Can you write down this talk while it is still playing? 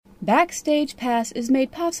Backstage Pass is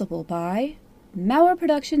made possible by Mauer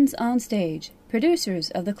Productions on Stage,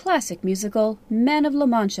 producers of the classic musical Man of La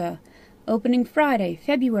Mancha, opening Friday,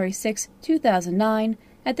 February 6, 2009,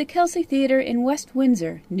 at the Kelsey Theater in West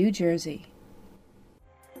Windsor, New Jersey.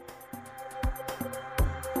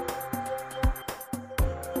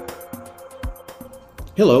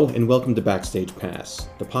 Hello, and welcome to Backstage Pass,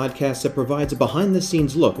 the podcast that provides a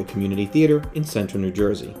behind-the-scenes look at community theater in central New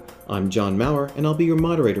Jersey. I'm John Mauer, and I'll be your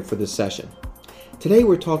moderator for this session. Today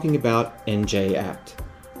we're talking about NJACT,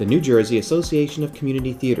 the New Jersey Association of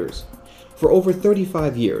Community Theaters. For over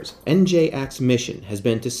 35 years, NJACT's mission has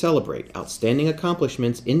been to celebrate outstanding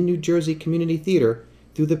accomplishments in New Jersey community theater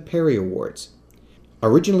through the Perry Awards.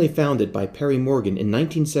 Originally founded by Perry Morgan in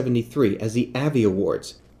 1973 as the Avie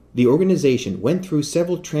Awards, the organization went through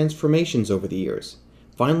several transformations over the years,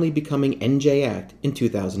 finally becoming NJACT in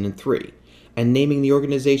 2003, and naming the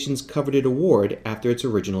organization's coveted award after its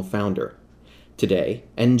original founder. Today,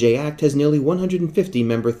 NJACT has nearly 150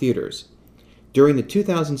 member theaters. During the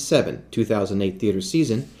 2007-2008 theater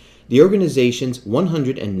season, the organization's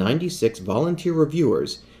 196 volunteer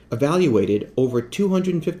reviewers evaluated over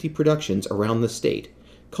 250 productions around the state,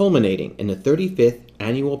 culminating in the 35th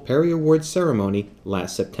annual Perry Awards ceremony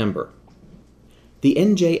last September. The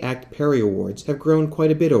NJACT Perry Awards have grown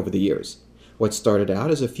quite a bit over the years. What started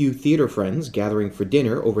out as a few theater friends gathering for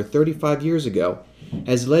dinner over 35 years ago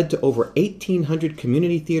has led to over 1,800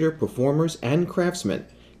 community theater performers and craftsmen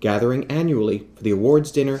gathering annually for the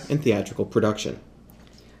awards dinner and theatrical production.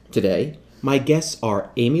 Today, my guests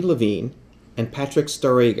are Amy Levine and Patrick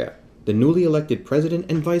Starega, the newly elected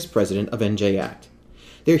president and vice president of NJACT.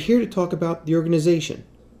 They're here to talk about the organization,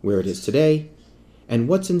 where it is today, and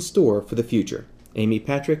what's in store for the future. Amy,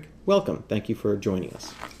 Patrick, welcome. Thank you for joining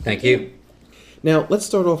us. Thank you. Now, let's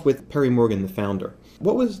start off with Perry Morgan, the founder.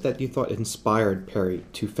 What was it that you thought inspired Perry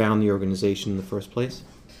to found the organization in the first place?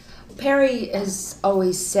 Perry has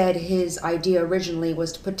always said his idea originally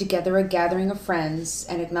was to put together a gathering of friends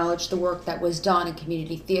and acknowledge the work that was done in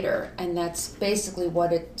community theater, and that's basically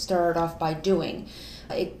what it started off by doing.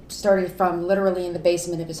 It started from literally in the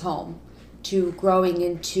basement of his home to growing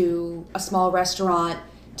into a small restaurant,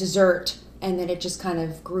 dessert, and then it just kind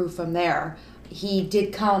of grew from there. He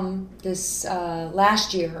did come this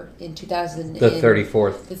last year in 2000. The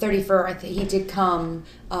 34th. The 31st, he did come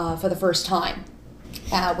for the first time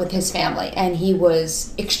with his family, and he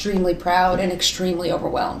was extremely proud and extremely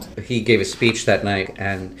overwhelmed. He gave a speech that night,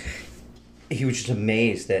 and he was just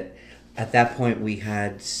amazed that at that point we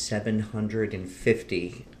had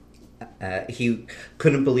 750. He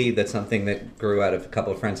couldn't believe that something that grew out of a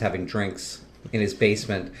couple of friends having drinks in his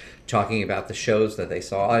basement, talking about the shows that they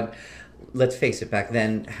saw. And let's face it, back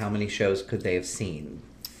then, how many shows could they have seen?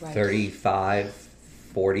 Right. 35,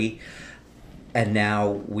 40. And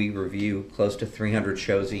now we review close to 300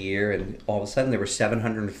 shows a year, and all of a sudden there were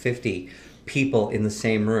 750 people in the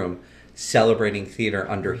same room celebrating theater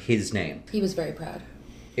under his name. He was very proud.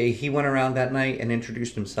 He went around that night and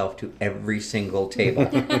introduced himself to every single table.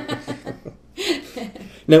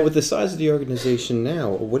 Now, with the size of the organization now,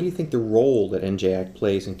 what do you think the role that NJACT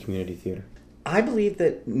plays in community theater? I believe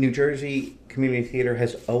that New Jersey community theater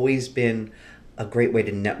has always been a great way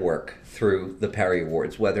to network through the Perry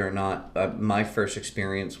Awards, whether or not my first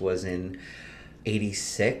experience was in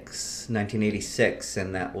 1986,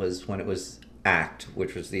 and that was when it was ACT,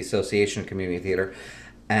 which was the Association of Community Theater.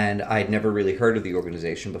 And I'd never really heard of the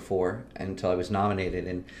organization before until I was nominated,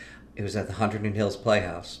 and it was at the Hunterdon Hills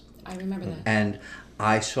Playhouse. I remember that. And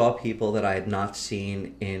I saw people that I had not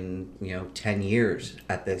seen in 10 years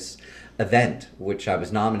at this event, which I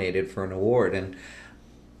was nominated for an award. And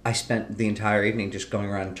I spent the entire evening just going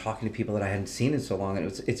around and talking to people that I hadn't seen in so long, and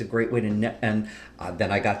it's a great way to and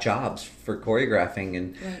then I got jobs for choreographing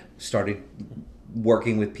and started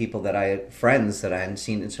working with people that I had, friends that I hadn't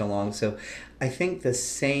seen in so long. So I think the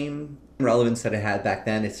same relevance that it had back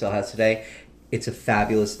then, it still has today. It's a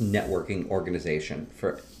fabulous networking organization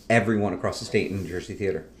for everyone across the state in New Jersey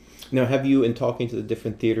theater. Now, have you, in talking to the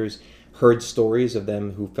different theaters, heard stories of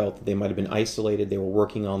them who felt that they might have been isolated, they were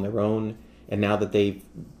working on their own, and now that they've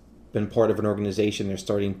been part of an organization, they're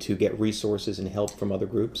starting to get resources and help from other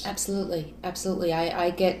groups? Absolutely, absolutely. I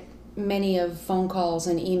get many of phone calls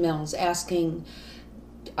and emails asking,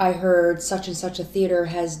 I heard such and such a theater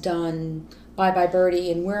has done Bye Bye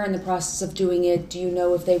Birdie, and we're in the process of doing it. Do you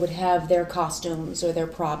know if they would have their costumes or their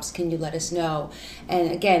props? Can you let us know?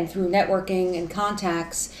 And again, through networking and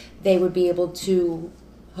contacts, they would be able to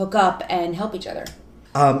hook up and help each other.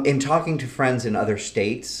 In talking to friends in other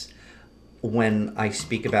states, when I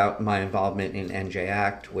speak about my involvement in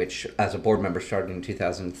NJACT, which as a board member started in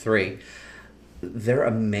 2003, they're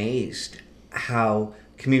amazed how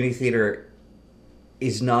community theater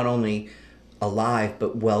is not only alive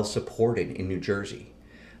but well supported in New Jersey.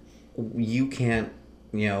 You can't,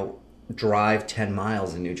 drive 10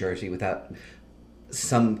 miles in New Jersey without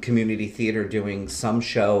some community theater doing some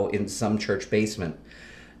show in some church basement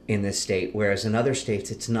in this state, whereas in other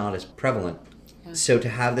states it's not as prevalent. Yeah. So to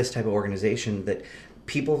have this type of organization that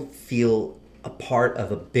people feel a part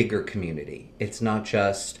of a bigger community, it's not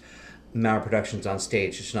just Maurer Productions on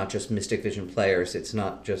stage, it's not just Mystic Vision players, it's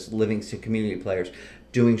not just Livingston community players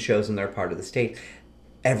doing shows in their part of the state.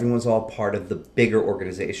 Everyone's all part of the bigger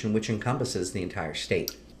organization, which encompasses the entire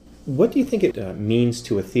state. What do you think it means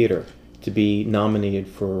to a theater to be nominated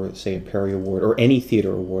for, say, a Perry Award or any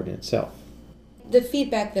theater award in itself? The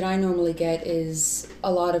feedback that I normally get is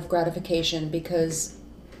a lot of gratification, because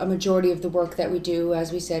a majority of the work that we do,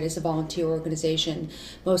 as we said, is a volunteer organization.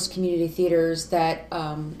 Most community theaters that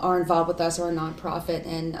are involved with us are a nonprofit,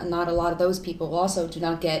 and not a lot of those people also do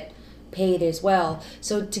not get paid as well.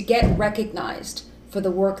 So to get recognized for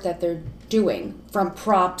the work that they're doing, from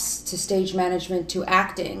props to stage management to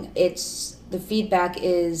acting, the feedback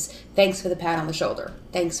is thanks for the pat on the shoulder,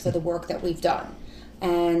 thanks for the work that we've done.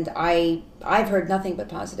 And I've heard nothing but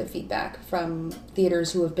positive feedback from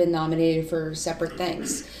theaters who have been nominated for separate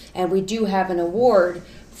things. And we do have an award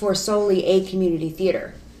for solely a community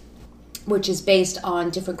theater, which is based on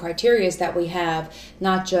different criteria that we have,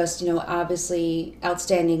 not just, obviously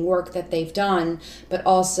outstanding work that they've done, but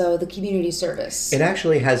also the community service. It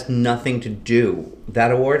actually has nothing to do,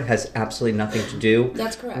 that award has absolutely nothing to do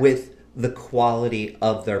That's correct. With the quality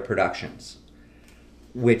of their productions,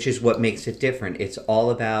 which is what makes it different. It's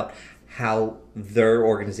all about how their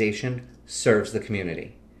organization serves the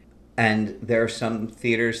community. And there are some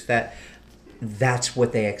theaters that's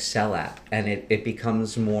what they excel at, and it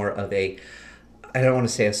becomes more of I don't want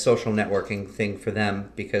to say a social networking thing for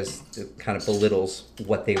them, because it kind of belittles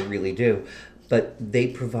what they really do, but they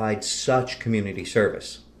provide such community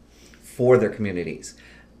service for their communities.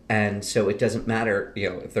 And so it doesn't matter,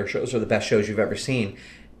 if their shows are the best shows you've ever seen,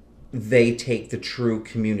 they take the true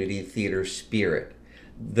community theater spirit,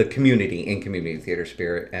 the community in community theater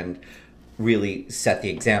spirit, and really set the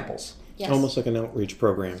examples. Yes. Almost like an outreach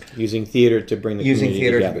program, using theater to bring the community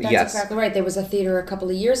together. That's exactly right. There was a theater a couple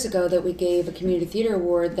of years ago that we gave a community theater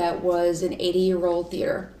award that was an 80-year-old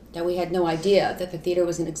theater, that we had no idea that the theater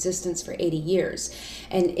was in existence for 80 years.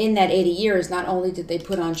 And in that 80 years, not only did they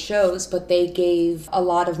put on shows, but they gave a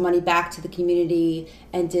lot of money back to the community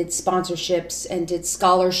and did sponsorships and did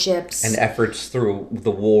scholarships. And efforts through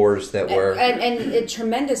the wars that were... And a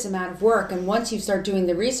tremendous amount of work. And once you start doing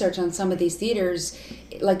the research on some of these theaters,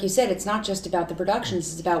 like you said, it's not just about the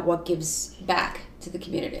productions, it's about what gives back to the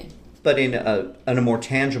community. But in a more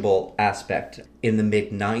tangible aspect, in the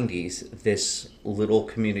mid-'90s, this little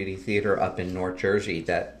community theater up in North Jersey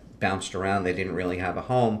that bounced around, they didn't really have a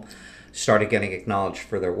home, started getting acknowledged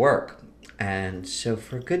for their work. And so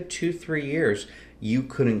for a good 2-3 years, you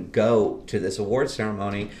couldn't go to this award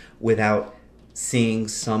ceremony without seeing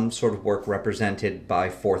some sort of work represented by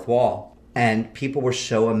Fourth Wall. And people were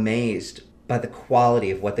so amazed by the quality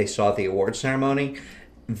of what they saw at the award ceremony,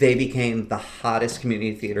 they became the hottest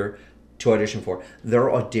community theater to audition for. Their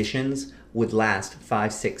auditions would last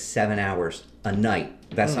 5, 6, 7 hours a night.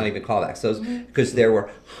 That's not even callbacks. Because there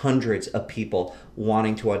were hundreds of people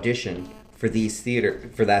wanting to audition for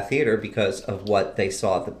that theater because of what they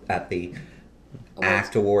saw at the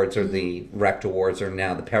ACT Awards or the RECT Awards or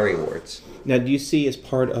now the Perry Awards. Now, do you see, as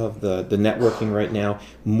part of the networking right now,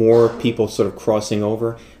 more people sort of crossing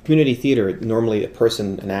over? Community theater, normally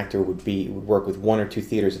an actor would work with 1 or 2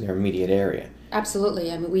 theaters in their immediate area. Absolutely.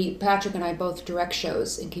 I mean, Patrick and I both direct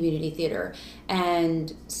shows in community theater,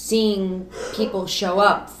 and seeing people show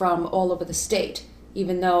up from all over the state,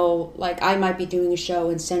 even though, like, I might be doing a show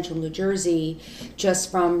in central New Jersey, just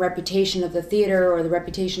from reputation of the theater or the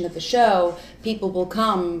reputation of the show, people will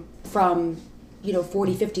come from,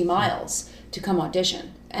 40, 50 miles to come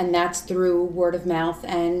audition. And that's through word of mouth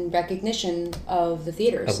and recognition of the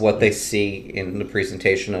theaters. Of what they see in the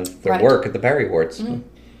presentation of their work at the Perry Awards. Mm-hmm.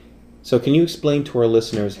 So can you explain to our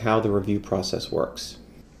listeners how the review process works?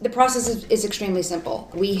 The process is extremely simple.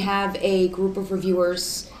 We have a group of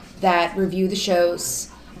reviewers that review the shows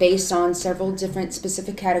based on several different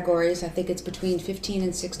specific categories. I think it's between 15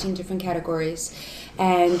 and 16 different categories.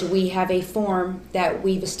 And we have a form that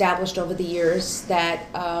we've established over the years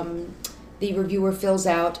that the reviewer fills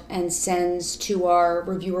out and sends to our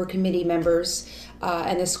reviewer committee members,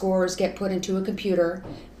 and the scores get put into a computer,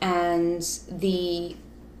 and the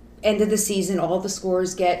end of the season, all the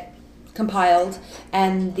scores get compiled,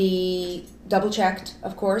 and the double-checked,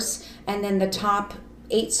 of course, and then the top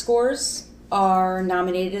 8 scores are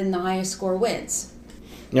nominated and the highest score wins.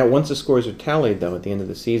 Now, once the scores are tallied, though, at the end of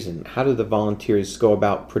the season, how do the volunteers go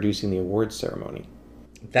about producing the awards ceremony?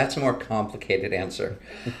 That's a more complicated answer.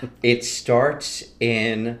 It starts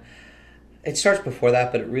before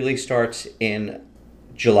that, but it really starts in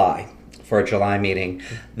July. For a July meeting,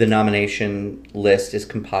 the nomination list is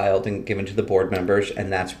compiled and given to the board members, and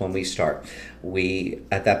that's when we start.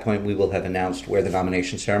 At that point, we will have announced where the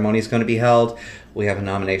nomination ceremony is going to be held. We have a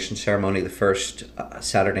nomination ceremony the first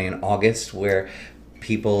Saturday in August, where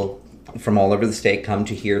people from all over the state come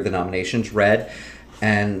to hear the nominations read.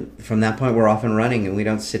 And from that point, we're off and running, and we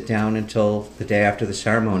don't sit down until the day after the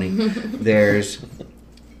ceremony. There's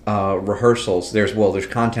rehearsals. There's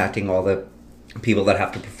contacting all the people that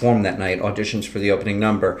have to perform that night, auditions for the opening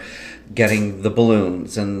number, getting the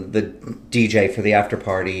balloons and the DJ for the after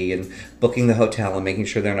party, and booking the hotel and making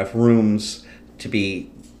sure there are enough rooms to be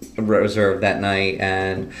reserved that night,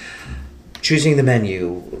 and choosing the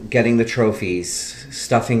menu, getting the trophies,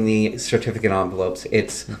 stuffing the certificate envelopes.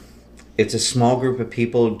 It's a small group of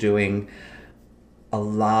people doing a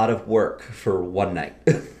lot of work for one night.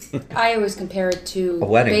 I always compare it to a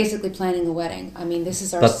wedding. Basically planning a wedding. I mean, this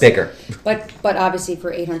is our... But bigger. But obviously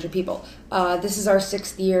for 800 people. This is our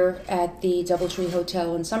 6th year at the Doubletree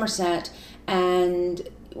Hotel in Somerset, and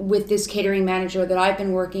with this catering manager that I've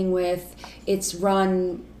been working with, it's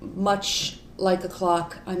run much like a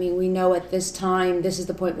clock. I mean, we know at this time, this is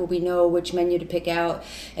the point where we know which menu to pick out.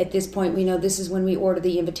 At this point, we know this is when we order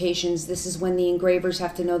the invitations. This is when the engravers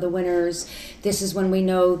have to know the winners. This is when we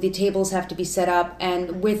know the tables have to be set up.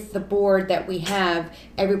 And with the board that we have,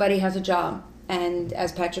 everybody has a job. And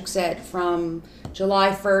as Patrick said, from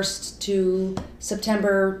July 1st to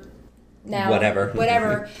September now,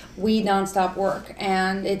 whatever, we nonstop work,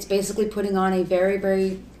 and it's basically putting on a very,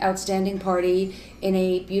 very outstanding party in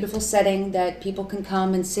a beautiful setting that people can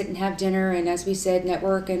come and sit and have dinner, and as we said,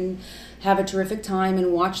 network and have a terrific time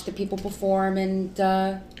and watch the people perform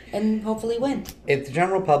and hopefully win. If the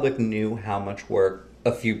general public knew how much work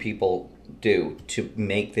a few people do to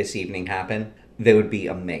make this evening happen, they would be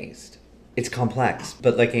amazed. It's complex,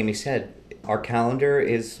 but like Amy said, our calendar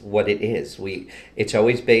is what it is. It's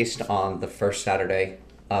always based on the first Saturday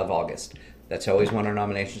of August. That's always when our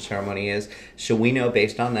nomination ceremony is. So we know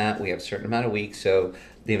based on that, we have a certain amount of weeks, so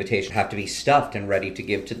the invitations have to be stuffed and ready to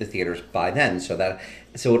give to the theaters by then. So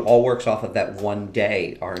it all works off of that one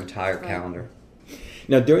day, our entire calendar.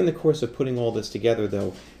 Now, during the course of putting all this together,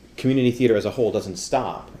 though, community theater as a whole doesn't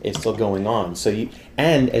stop. It's still going on.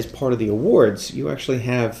 And as part of the awards, you actually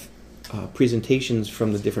have presentations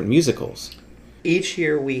from the different musicals. Each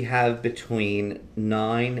year we have between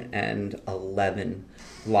 9 and 11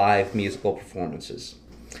 live musical performances.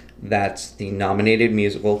 That's the nominated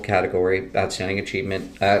musical category,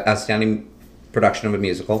 outstanding production of a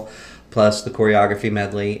musical, plus the choreography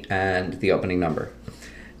medley and the opening number.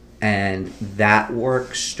 And that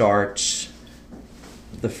work starts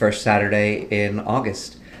the first Saturday in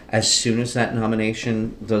August. As soon as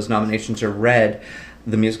those nominations are read,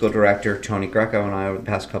 the musical director, Tony Greco, and I, over the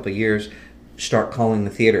past couple of years, start calling the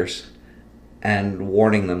theaters and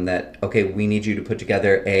warning them that, okay, we need you to put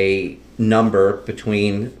together a number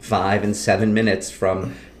between 5 and 7 minutes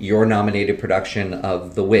from your nominated production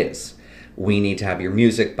of The Wiz. We need to have your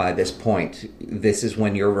music by this point. This is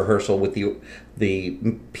when your rehearsal with the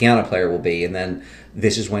piano player will be, and then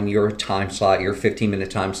this is when your 15-minute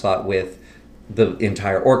time slot with the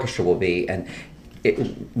entire orchestra will be. And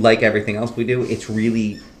like everything else we do, it's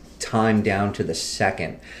really timed down to the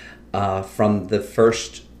second. From the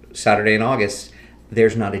first Saturday in August,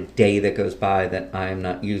 there's not a day that goes by that I am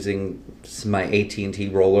not using my AT&T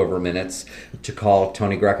rollover minutes to call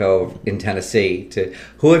Tony Greco in Tennessee to,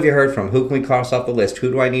 who have you heard from? Who can we cross off the list?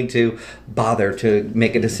 Who do I need to bother to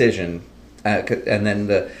make a decision? And then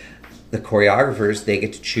the choreographers, they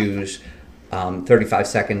get to choose 35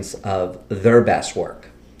 seconds of their best work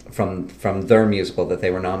from their musical that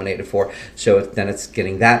they were nominated for. So then it's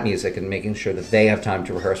getting that music and making sure that they have time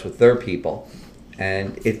to rehearse with their people.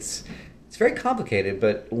 And it's very complicated,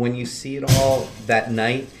 but when you see it all that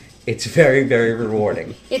night, it's very, very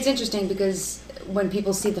rewarding. It's interesting because when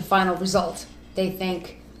people see the final result, they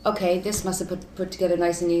think, okay, this must have put together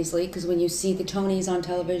nice and easily, because when you see the Tonys on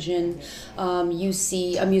television, you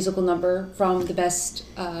see a musical number from the best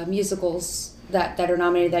musicals that are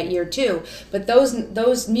nominated that year too. But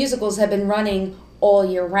those musicals have been running all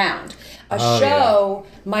year round. A show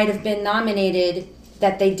might have been nominated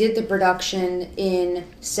that they did the production in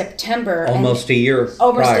September. Almost a year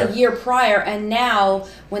prior. And now,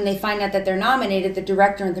 when they find out that they're nominated, the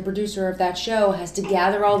director and the producer of that show has to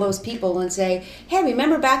gather all those people and say, hey,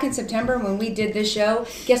 remember back in September when we did this show?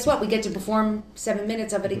 Guess what? We get to perform 7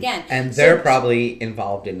 minutes of it again. And they're probably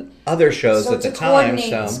involved in other shows at the time. So to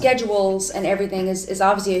coordinate schedules and everything is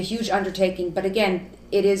obviously a huge undertaking. But again,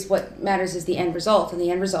 it is what matters is the end result. And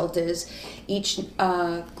the end result is each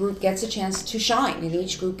group gets a chance to shine, and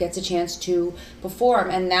each group gets a chance to perform.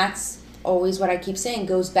 And that's always what I keep saying,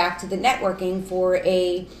 goes back to the networking for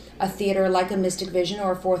a theater like a Mystic Vision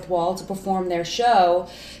or a Fourth Wall to perform their show.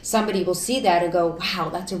 Somebody will see that and go, wow,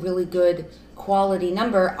 that's a really good quality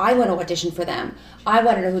number. I want to audition for them. I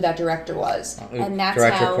want to know who that director was. And that's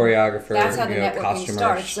choreographer, that's how the networking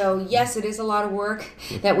starts. So yes, it is a lot of work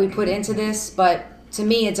that we put into this, but to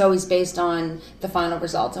me, it's always based on the final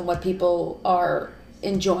results and what people are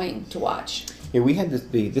enjoying to watch. Yeah, we had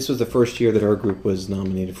this was the first year that our group was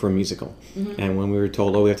nominated for a musical. And when we were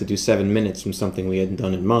told, we have to do 7 minutes from something we hadn't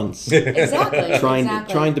done in months. Exactly.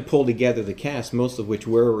 Trying to pull together the cast, most of which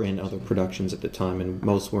were in other productions at the time, and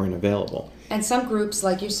most weren't available. And some groups,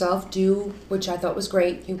 like yourself, do, which I thought was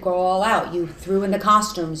great. You go all out. You threw in the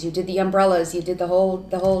costumes. You did the umbrellas. You did the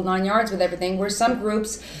whole 9 yards with everything. Where some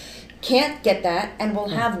groups can't get that and will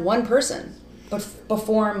have one person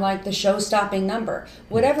perform like the show-stopping number.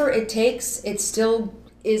 Whatever it takes, it still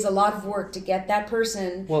is a lot of work to get that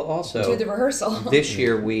person to the rehearsal. This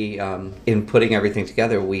year, we, in putting everything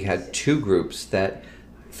together, we had 2 groups that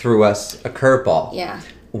threw us a curveball. Yeah.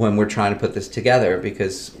 When we're trying to put this together,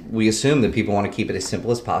 because we assume that people want to keep it as simple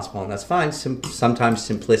as possible, and that's fine. Sometimes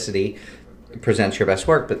simplicity presents your best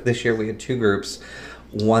work, but this year we had 2 groups.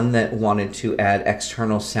 One that wanted to add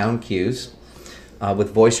external sound cues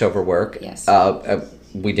with voiceover work. Yes.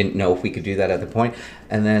 We didn't know if we could do that at the point.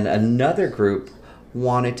 And then another group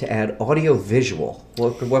wanted to add audio-visual.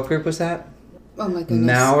 What group was that? Oh my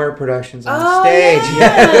goodness. Mauer Productions on Stage.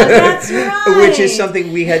 Yeah, that's right. Which is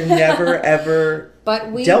something we had never, ever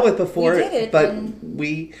dealt with before. We did it. But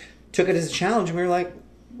we took it as a challenge, and we were like,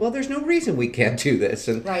 well, there's no reason we can't do this.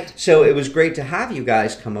 And right. So it was great to have you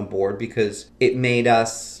guys come on board, because it made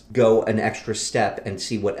us go an extra step and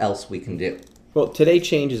see what else we can do. Well, today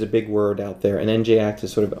change is a big word out there, and NJACT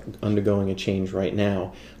is sort of undergoing a change right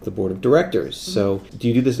now, the board of directors. Mm-hmm. So do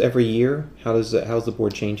you do this every year? How's the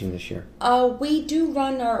board changing this year? We do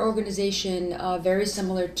run our organization very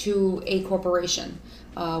similar to a corporation.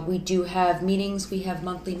 We do have meetings. We have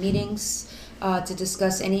monthly meetings to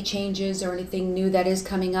discuss any changes or anything new that is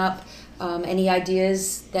coming up, any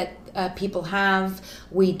ideas that people have.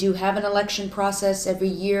 We do have an election process every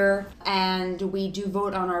year, and we do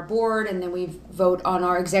vote on our board, and then we vote on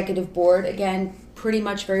our executive board. Again, pretty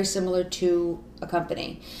much very similar to a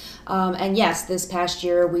company. And yes, this past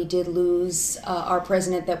year we did lose our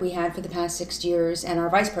president that we had for the past 6 years, and our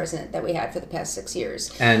vice president that we had for the past 6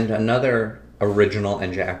 years. And another original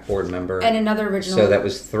NJACT board member. And another original. So that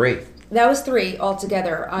was 3. That was 3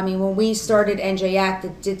 altogether. I mean, when we started NJACT,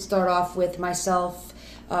 it did start off with myself,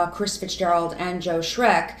 Chris Fitzgerald, and Joe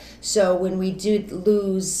Schreck. So when we did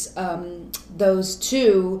lose those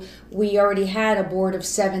 2, we already had a board of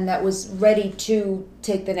 7 that was ready to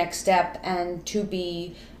take the next step and to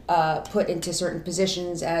be put into certain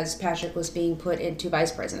positions, as Patrick was being put into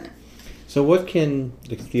vice president. So what can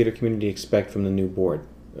the theater community expect from the new board?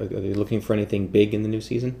 Are they looking for anything big in the new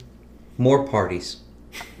season? More parties.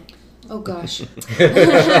 Oh, gosh.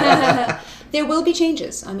 There will be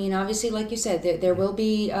changes. I mean, obviously, like you said, there will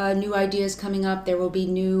be new ideas coming up. There will be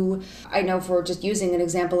new, I know, for just using an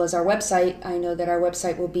example as our website, I know that our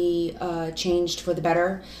website will be changed for the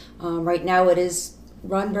better. Right now it is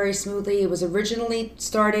run very smoothly. It was originally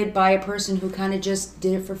started by a person who kind of just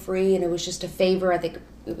did it for free, and it was just a favor. I think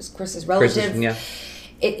it was Chris's relative. Yeah.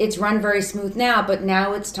 It's run very smooth now, but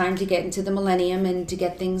now it's time to get into the millennium and to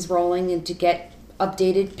get things rolling and to get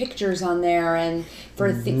updated pictures on there, and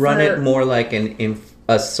run it more like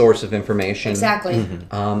a source of information. Exactly.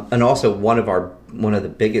 Mm-hmm. And also one of the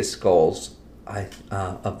biggest goals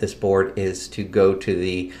of this board is to go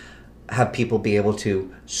to have people be able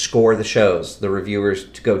to score the shows, the reviewers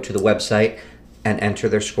to go to the website and enter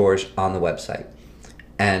their scores on the website,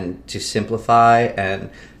 and to simplify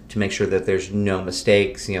and to make sure that there's no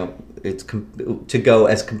mistakes. You know, it's to go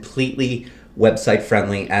as completely website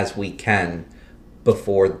friendly as we can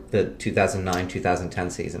before the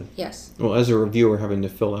 2009-2010 season. Yes. Well, as a reviewer, having to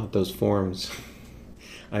fill out those forms,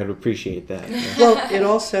 I would appreciate that. Yeah. Well, it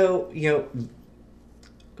also,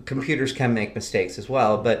 computers can make mistakes as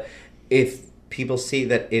well, but if people see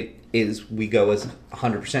that we go as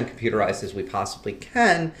 100% computerized as we possibly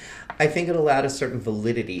can, I think it allowed a certain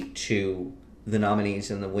validity to the nominees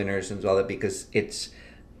and the winners and all that, because it's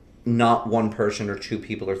not one person or two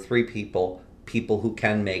people or three people who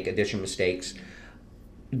can make addition mistakes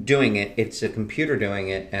doing it. It's a computer doing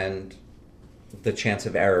it, and the chance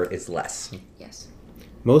of error is less. Yes.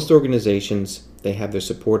 Most organizations, they have their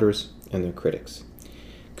supporters and their critics.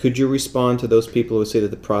 Could you respond to those people who say that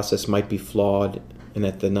the process might be flawed and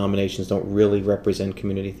that the nominations don't really represent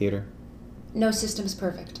community theater? No system is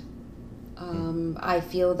perfect. I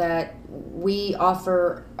feel that we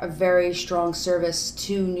offer a very strong service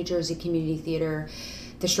to New Jersey Community Theater.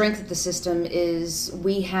 The strength of the system is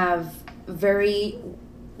we have very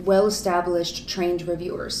well-established trained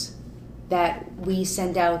reviewers that we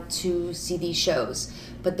send out to see these shows.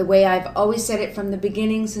 But the way I've always said it from the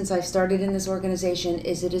beginning since I've started in this organization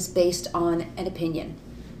is it is based on an opinion.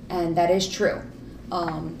 And that is true.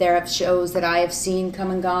 There are shows that I have seen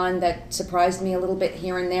come and gone that surprised me a little bit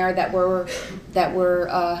here and there that were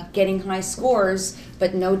getting high scores,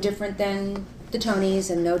 but no different than the Tonys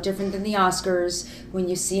and no different than the Oscars. When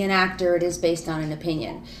you see an actor, it is based on an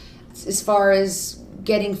opinion. As far as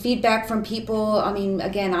getting feedback from people, I mean,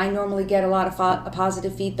 again, I normally get a lot of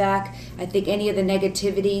positive feedback. I think any of the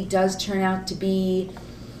negativity does turn out to be,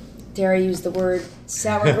 dare I use the word,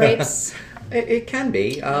 sour grapes? It can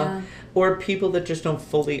be. Yeah. Or people that just don't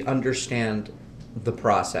fully understand the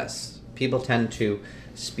process. People tend to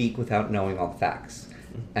speak without knowing all the facts,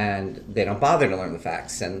 and they don't bother to learn the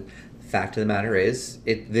facts. And the fact of the matter is,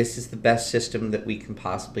 this is the best system that we can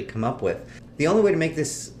possibly come up with. The only way to make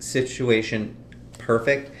this situation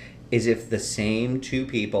perfect is if the same two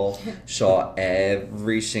people saw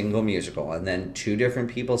every single musical, and then two different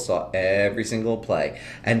people saw every single play,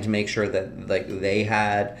 and to make sure that they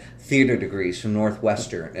had theater degrees from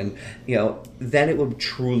Northwestern, and then it would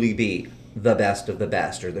truly be the best of the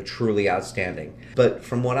best, or the truly outstanding. But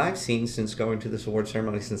from what I've seen since going to this award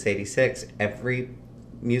ceremony since '86, every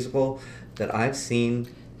musical that I've seen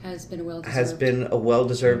has been a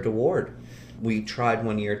well-deserved award. We tried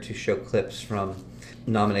one year to show clips from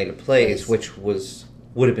nominated plays, which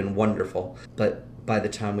would have been wonderful, but by the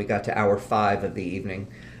time we got to hour 5 of the evening,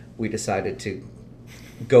 we decided to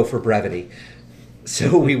go for brevity,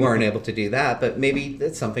 so we weren't able to do that. But maybe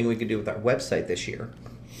that's something we could do with our website this year,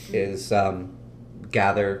 is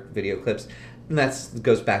gather video clips, and that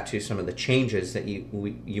goes back to some of the changes that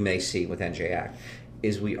you may see with NJACT,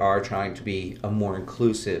 is we are trying to be a more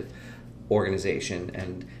inclusive organization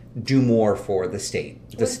and do more for the state,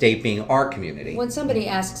 the state being our community. When somebody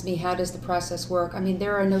asks me how does the process work, I mean,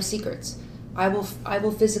 there are no secrets. I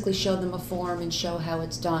will physically show them a form and show how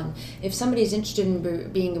it's done. If somebody's interested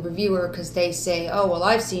in being a reviewer because they say, oh, well,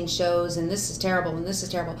 I've seen shows and this is terrible and this is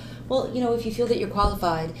terrible. Well, if you feel that you're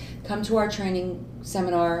qualified, come to our training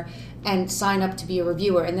seminar and sign up to be a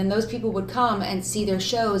reviewer. And then those people would come and see their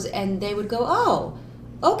shows and they would go, oh,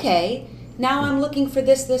 okay, now I'm looking for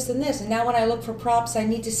this, this, and this. And now when I look for props, I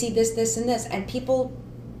need to see this, this, and this. And people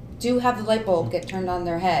do have the light bulb get turned on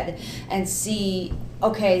their head and see,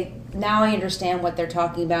 okay, now I understand what they're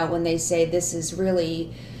talking about when they say this is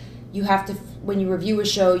really, you have to, when you review a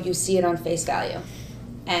show, you see it on face value.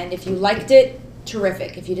 And if you liked it,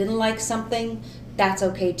 terrific. If you didn't like something, that's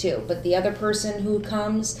okay too. But the other person who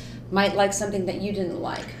comes might like something that you didn't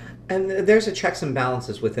like. And there's a checks and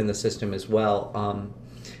balances within the system as well.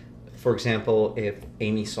 For example, if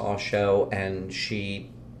Amy saw a show and she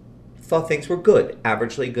thought things were good,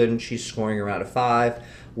 averagely good, and she's scoring around a 5,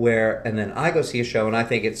 and then I go see a show and I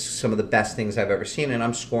think it's some of the best things I've ever seen and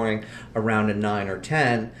I'm scoring around a 9 or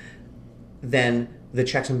 10, then the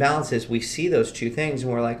checks and balances, we see those two things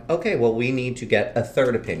and we're like, okay, well, we need to get a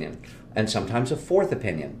third opinion and sometimes a fourth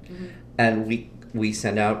opinion. Mm-hmm. And we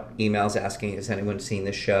send out emails asking, has anyone seen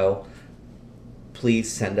this show?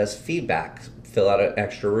 Please send us feedback. Fill out an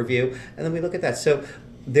extra review, and then we look at that. So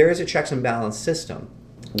there is a checks and balance system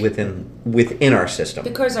within our system.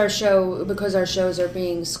 Because our shows are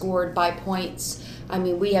being scored by points. I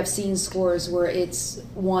mean, we have seen scores where it's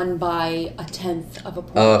won by 1/10 of a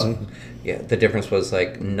point. Yeah, the difference was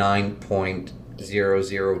like 9.002 and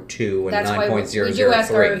 9.003. That's why we do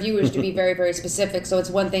ask our reviewers to be very, very specific. So it's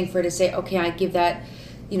one thing for her to say, okay, I give that,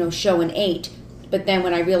 show an 8, but then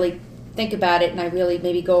when I really think about it and I really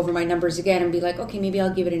maybe go over my numbers again and be like, okay, maybe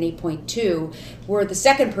I'll give it an 8.2, where the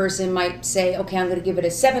second person might say, okay, I'm going to give it a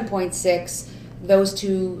 7.6. Those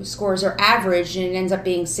two scores are averaged and it ends up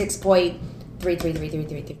being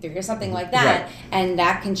 6.333333 or something like that. Right. And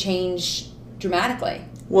that can change dramatically.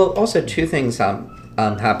 Well, also two things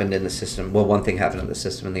happened in the system. Well, one thing happened in the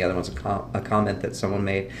system and the other one's a comment that someone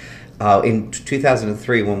made. In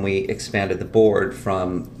 2003, when we expanded the board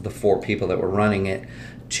from the 4 people that were running it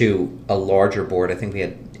to a larger board. I think we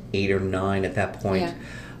had 8 or 9 at that point.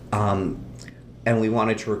 Yeah. And we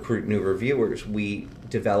wanted to recruit new reviewers. We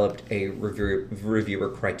developed a reviewer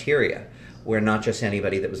criteria where not just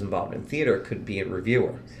anybody that was involved in theater could be a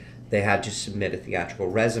reviewer. They had to submit a theatrical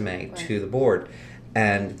resume to the board.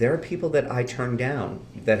 And there are people that I turned down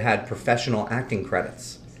that had professional acting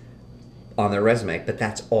credits on their resume, but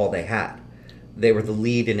that's all they had. They were the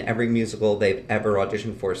lead in every musical they've ever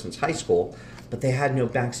auditioned for since high school, but they had no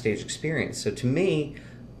backstage experience. So to me,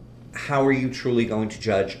 how are you truly going to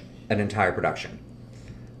judge an entire production?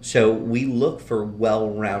 So we look for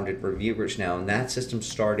well-rounded reviewers now, and that system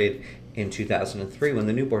started in 2003 when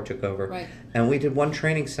the new board took over. Right. And we did one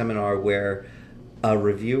training seminar where a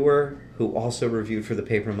reviewer who also reviewed for the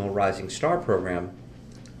Paper Mill Rising Star program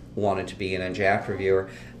wanted to be an NJACT reviewer,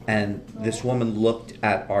 and this woman looked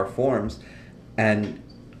at our forms and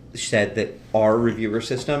said that our reviewer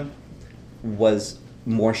system was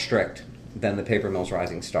more strict than the Paper Mill's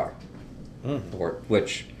Rising Star board,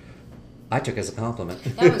 which I took as a compliment.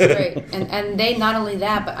 That was great. And they, not only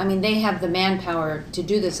that, but I mean, they have the manpower to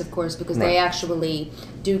do this, of course, because they actually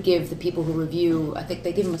do give the people who review, I think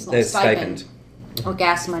they give them a small stipend or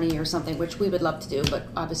gas money or something, which we would love to do, but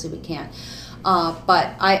obviously we can't.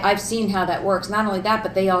 But I've seen how that works. Not only that,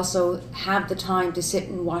 but they also have the time to sit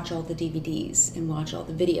and watch all the DVDs and watch all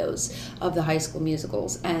the videos of the high school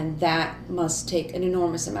musicals, and that must take an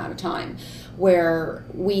enormous amount of time. Where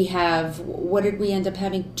we have, what did we end up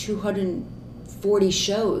having, 240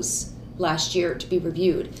 shows last year to be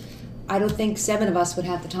reviewed. I don't think 7 of us would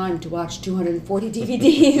have the time to watch 240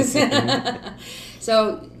 DVDs.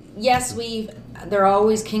 So yes, there are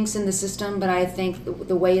always kinks in the system, but I think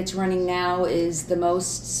the way it's running now is the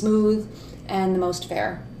most smooth and the most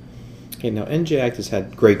fair. Okay, now NJACT has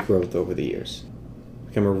had great growth over the years,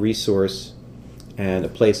 become a resource and a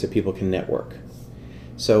place that people can network.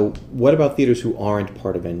 So what about theaters who aren't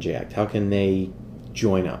part of NJACT? How can they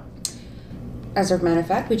join up? As a matter of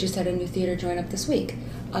fact, we just had a new theater join up this week.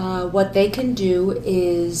 What they can do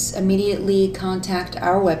is immediately contact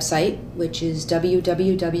our website, which is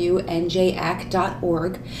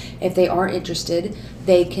www.njact.org. If they are interested,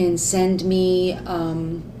 they can send me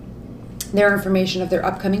their information of their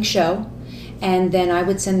upcoming show, and then I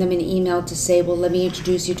would send them an email to say, well, let me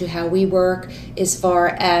introduce you to how we work as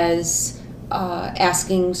far as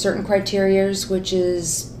asking certain criterias, which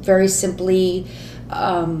is very simply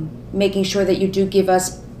making sure that you do give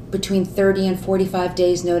us between 30 and 45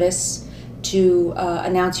 days notice to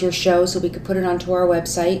announce your show so we could put it onto our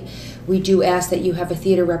website. We do ask that you have a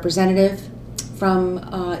theater representative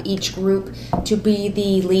from each group to be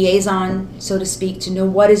the liaison, so to speak, to know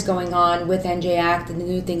what is going on with NJACT and the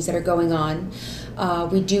new things that are going on.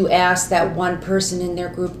 We do ask that one person in their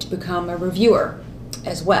group to become a reviewer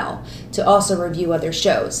as well, to also review other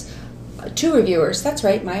shows. 2 reviewers, that's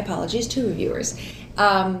right, my apologies, 2 reviewers.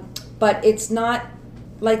 But it's not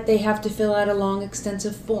like they have to fill out a long,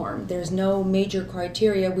 extensive form. There's no major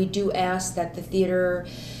criteria. We do ask that the theater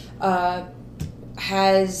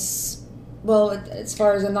has, well, as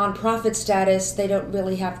far as a nonprofit status, they don't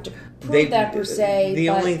really have to prove that per se. The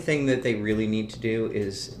only thing that they really need to do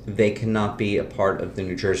is they cannot be a part of the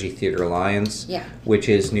New Jersey Theater Alliance, which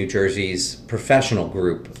is New Jersey's professional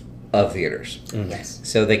group of theaters. Yes.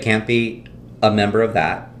 So they can't be a member of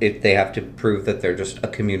that. They have to prove that they're just a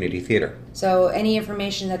community theater. So any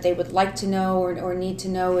information that they would like to know or need to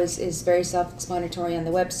know is very self-explanatory on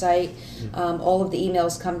the website. All of the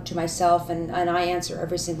emails come to myself, and I answer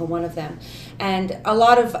every single one of them. And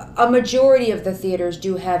a majority of the theaters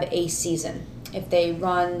do have a season. If they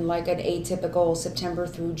run like an atypical September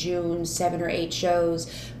through June, 7 or 8 shows,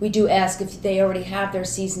 we do ask if they already have their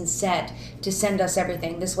season set to send us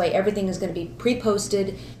everything. This way everything is going to be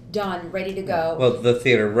pre-posted, done, ready to go. Well, the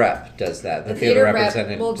theater rep does that. The theater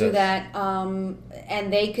rep will do that,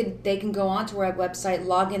 and they can go onto our website,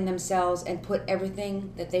 log in themselves, and put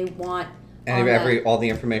everything that they want. And all the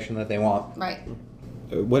information that they want. Right.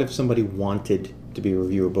 What if somebody wanted to be a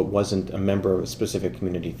reviewer but wasn't a member of a specific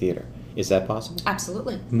community theater? Is that possible?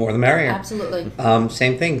 Absolutely. More the merrier. Absolutely.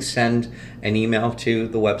 Same thing. Send an email to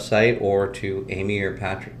the website or to Amy or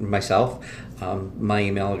Patrick, myself. My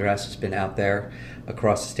email address has been out there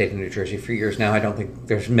across the state of New Jersey for years now. I don't think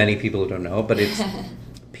there's many people who don't know, but it's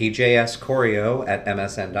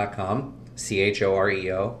pjscoreo@msn.com,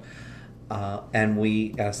 CHOREO. And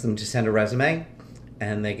we ask them to send a resume,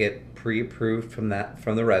 and they get pre-approved from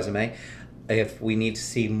the resume. If we need to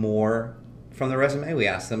see more from the resume, we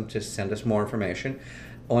ask them to send us more information.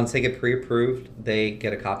 Once they get pre-approved, they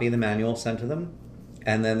get a copy of the manual sent to them,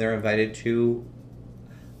 and then they're invited to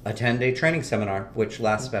attend a training seminar, which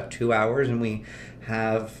lasts about 2 hours, and we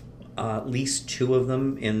have at least 2 of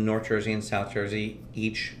them in North Jersey and South Jersey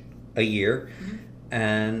each a year,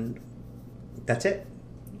 and that's it.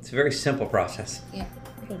 It's a very simple process. Yeah.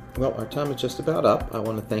 Well, our time is just about up. I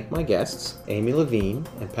want to thank my guests, Amy Levine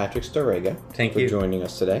and Patrick Starega, Thank for you. joining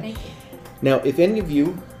us today. Thank you. Now, if any of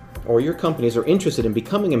you or your companies are interested in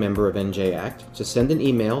becoming a member of NJACT, just send an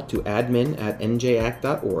email to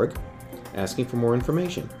admin@njact.org asking for more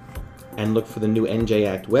information. And look for the new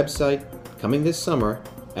NJACT website coming this summer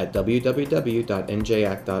at www.njact.org.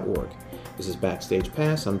 This is Backstage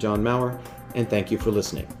Pass. I'm John Maurer, and thank you for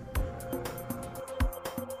listening.